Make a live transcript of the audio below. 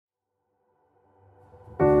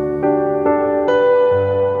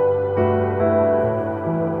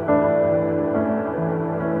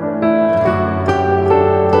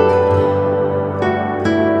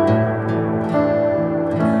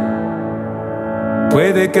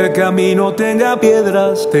Puede que el camino tenga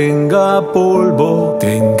piedras, tenga polvo,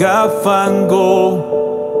 tenga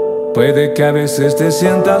fango. Puede que a veces te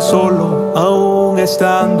sientas solo, aún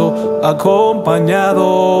estando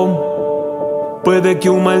acompañado. Puede que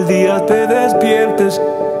un mal día te despiertes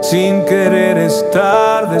sin querer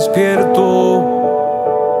estar despierto.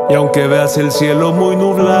 Y aunque veas el cielo muy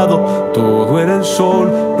nublado, todo en el sol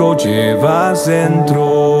lo llevas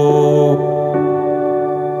dentro.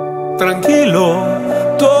 Tranquilo,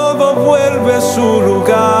 todo vuelve a su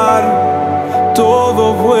lugar,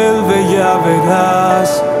 todo vuelve, ya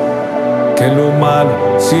verás que lo malo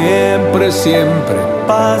siempre, siempre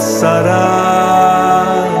pasará.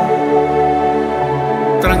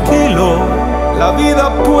 Tranquilo, la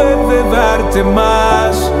vida puede darte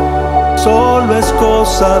más, solo es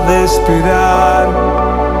cosa de esperar.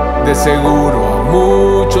 De seguro a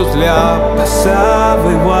muchos le ha pasado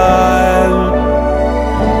igual.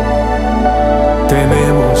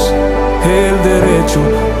 Tenemos el derecho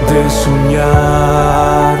de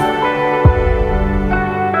soñar.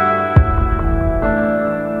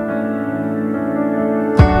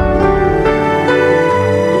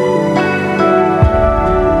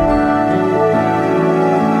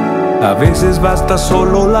 A veces basta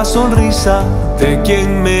solo la sonrisa de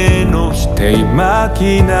quien menos te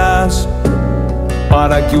imaginas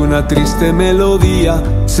para que una triste melodía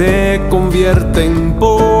se convierta en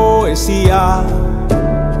poesía.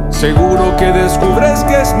 Seguro que descubres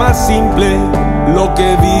que es más simple lo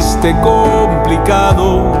que viste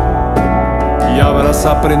complicado, y habrás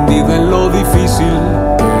aprendido en lo difícil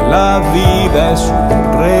que la vida es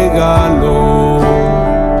un regalo.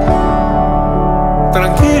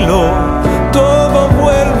 Tranquilo, todo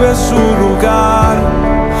vuelve a su lugar,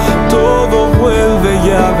 todo vuelve,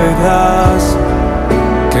 ya verás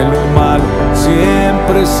que lo malo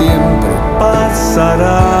siempre, siempre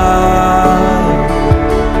pasará.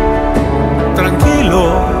 Tranquilo,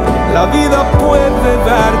 la vida puede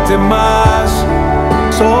darte más,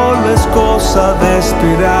 solo es cosa de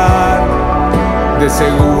esperar. De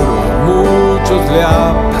seguro a muchos le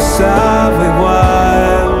ha pasado igual.